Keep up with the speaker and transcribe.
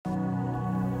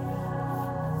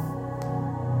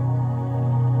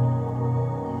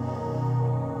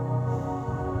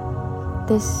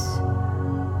this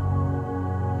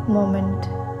moment,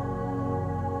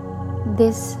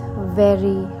 this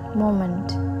very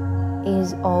moment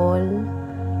is all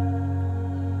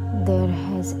there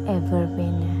has ever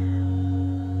been.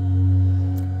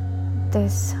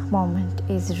 This moment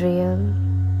is real,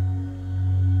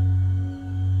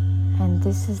 and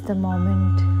this is the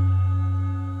moment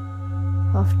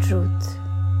of truth.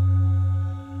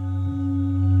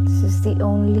 This is the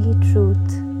only truth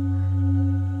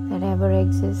that ever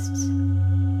exists.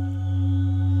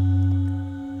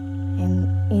 And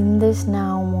in this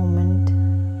now moment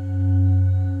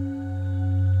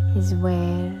is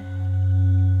where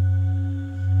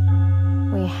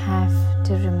we have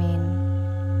to remain.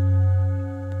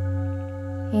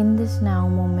 In this now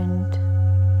moment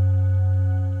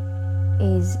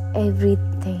is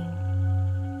everything.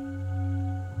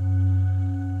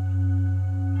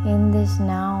 In this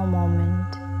now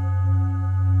moment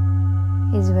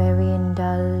is where we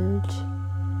indulge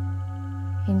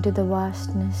into the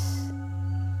vastness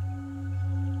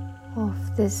of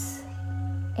this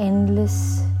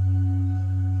endless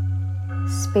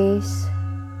space,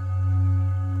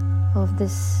 of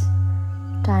this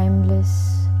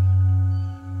timeless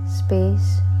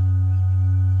space.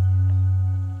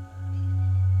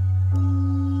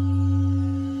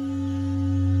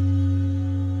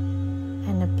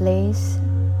 And a place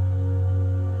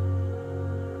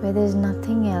where there's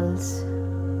nothing else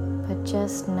but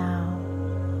just now.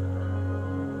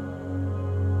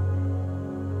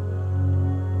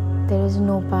 There is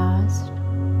no past,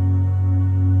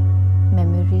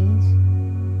 memories,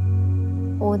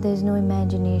 or there's no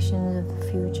imaginations of the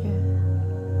future.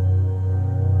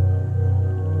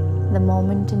 The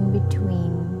moment in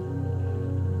between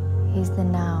is the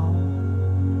now,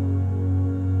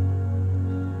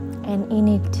 and in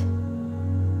it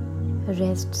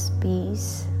rests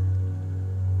peace,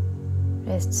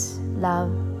 rests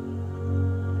love,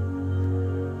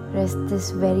 rests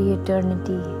this very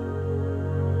eternity,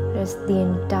 rests the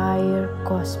entire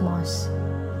cosmos.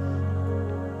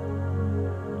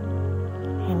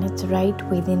 And it's right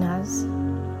within us.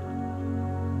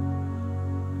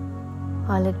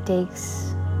 All it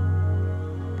takes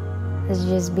is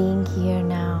just being here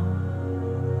now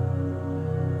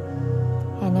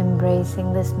and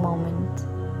embracing this moment.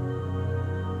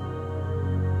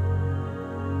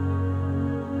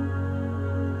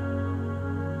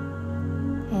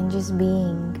 And just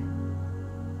being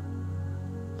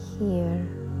here.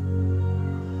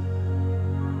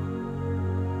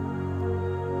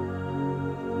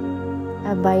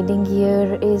 Abiding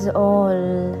here is all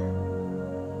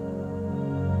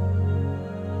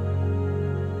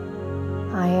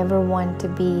I ever want to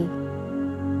be.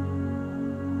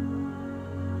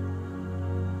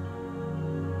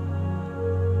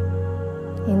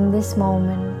 In this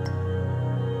moment,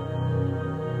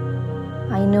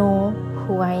 I know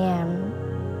who I am.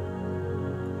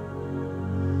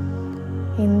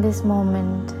 In this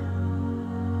moment,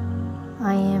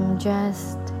 I am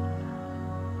just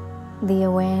the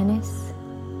awareness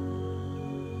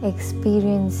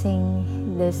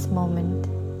experiencing this moment,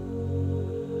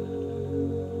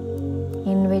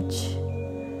 in which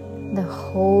the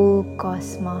whole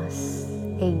cosmos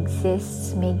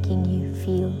exists, making you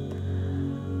feel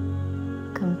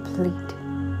complete.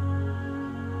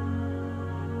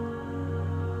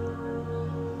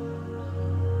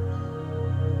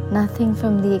 Nothing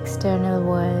from the external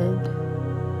world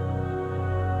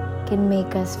can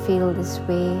make us feel this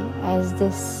way as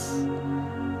this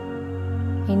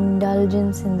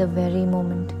indulgence in the very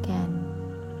moment can.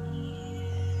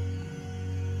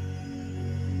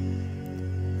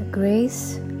 The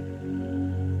grace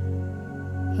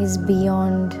is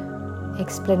beyond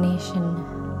explanation.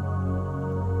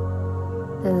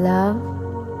 The love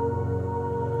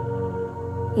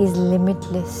is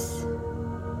limitless.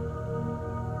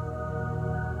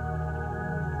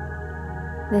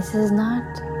 This is not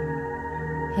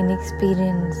an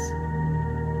experience.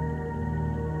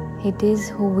 It is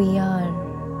who we are.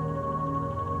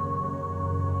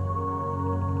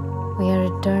 We are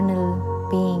eternal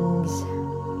beings,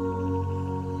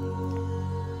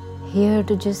 here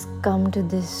to just come to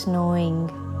this knowing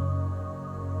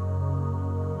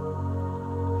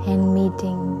and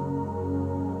meeting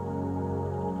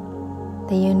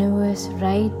the universe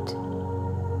right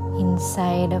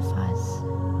inside of us,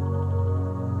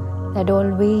 that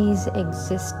always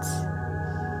exists,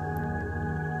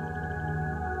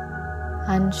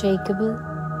 unshakable,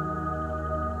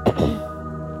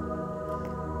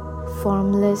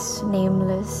 formless,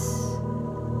 nameless,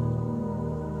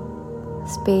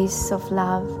 space of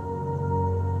love.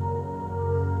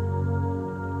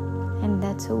 And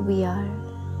that's That's who we are.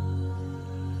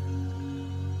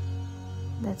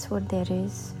 That's what there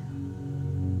is.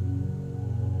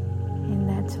 And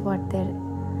that's what there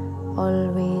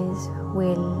always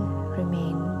will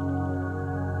remain.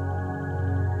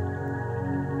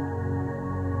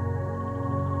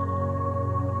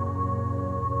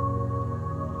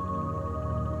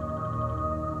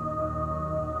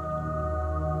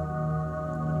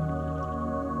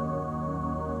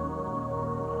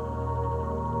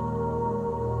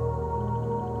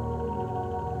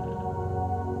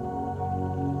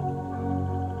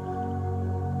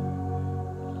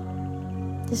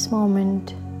 This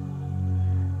moment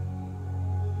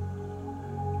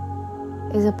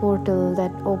is a portal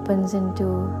that opens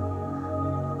into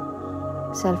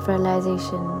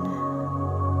self-realization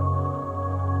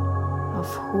of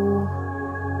who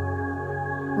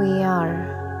we are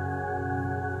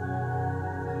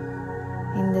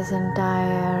in this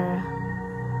entire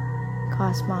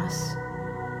cosmos.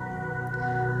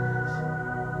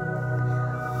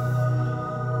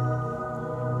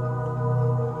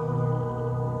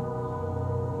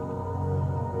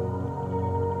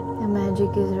 The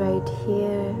magic is right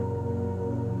here.